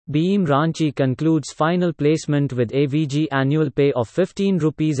BEAM Ranchi concludes final placement with AVG annual pay of 15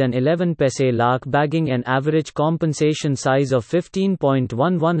 rupees and 11 paise lakh, bagging an average compensation size of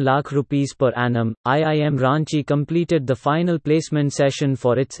 15.11 lakh rupees per annum. IIM Ranchi completed the final placement session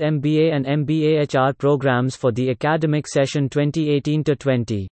for its MBA and MBA HR programs for the academic session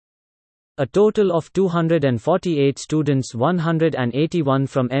 2018-20. A total of 248 students, 181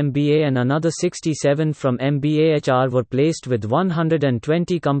 from MBA and another 67 from MBA HR, were placed, with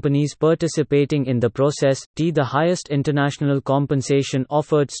 120 companies participating in the process. The highest international compensation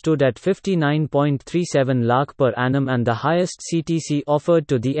offered stood at 59.37 lakh per annum, and the highest CTC offered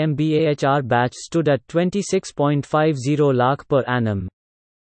to the MBA HR batch stood at 26.50 lakh per annum.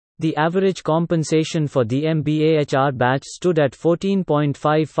 The average compensation for the MBA HR batch stood at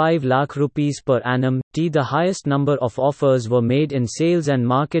 14.55 lakh rupees per annum. The highest number of offers were made in sales and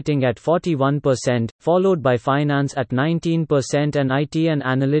marketing at 41%, followed by finance at 19% and IT and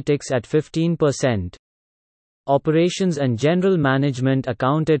analytics at 15%. Operations and general management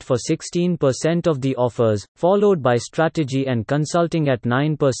accounted for 16% of the offers, followed by strategy and consulting at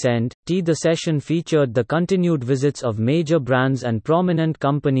 9%. The session featured the continued visits of major brands and prominent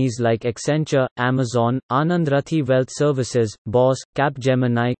companies like Accenture, Amazon, Anand Rathi Wealth Services, Boss,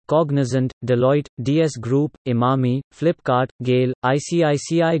 Capgemini, Cognizant, Deloitte, DS Group, Emami, Flipkart, GAIL,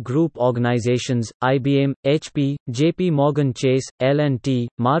 ICICI Group Organizations, IBM, HP, JP Morgan Chase, L&T,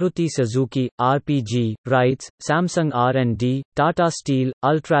 Maruti Suzuki, RPG, RITES, Samsung R&D, Tata Steel,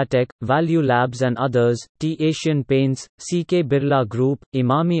 Ultratech, Value Labs and others. Asian Paints, CK Birla Group,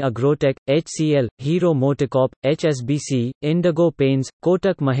 Emami Agrotech, HCL, Hero MotoCorp, HSBC, Indigo Paints,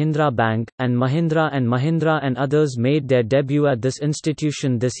 Kotak Mahindra Bank, and Mahindra and others made their debut at this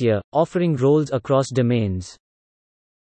institution this year, offering roles across domains.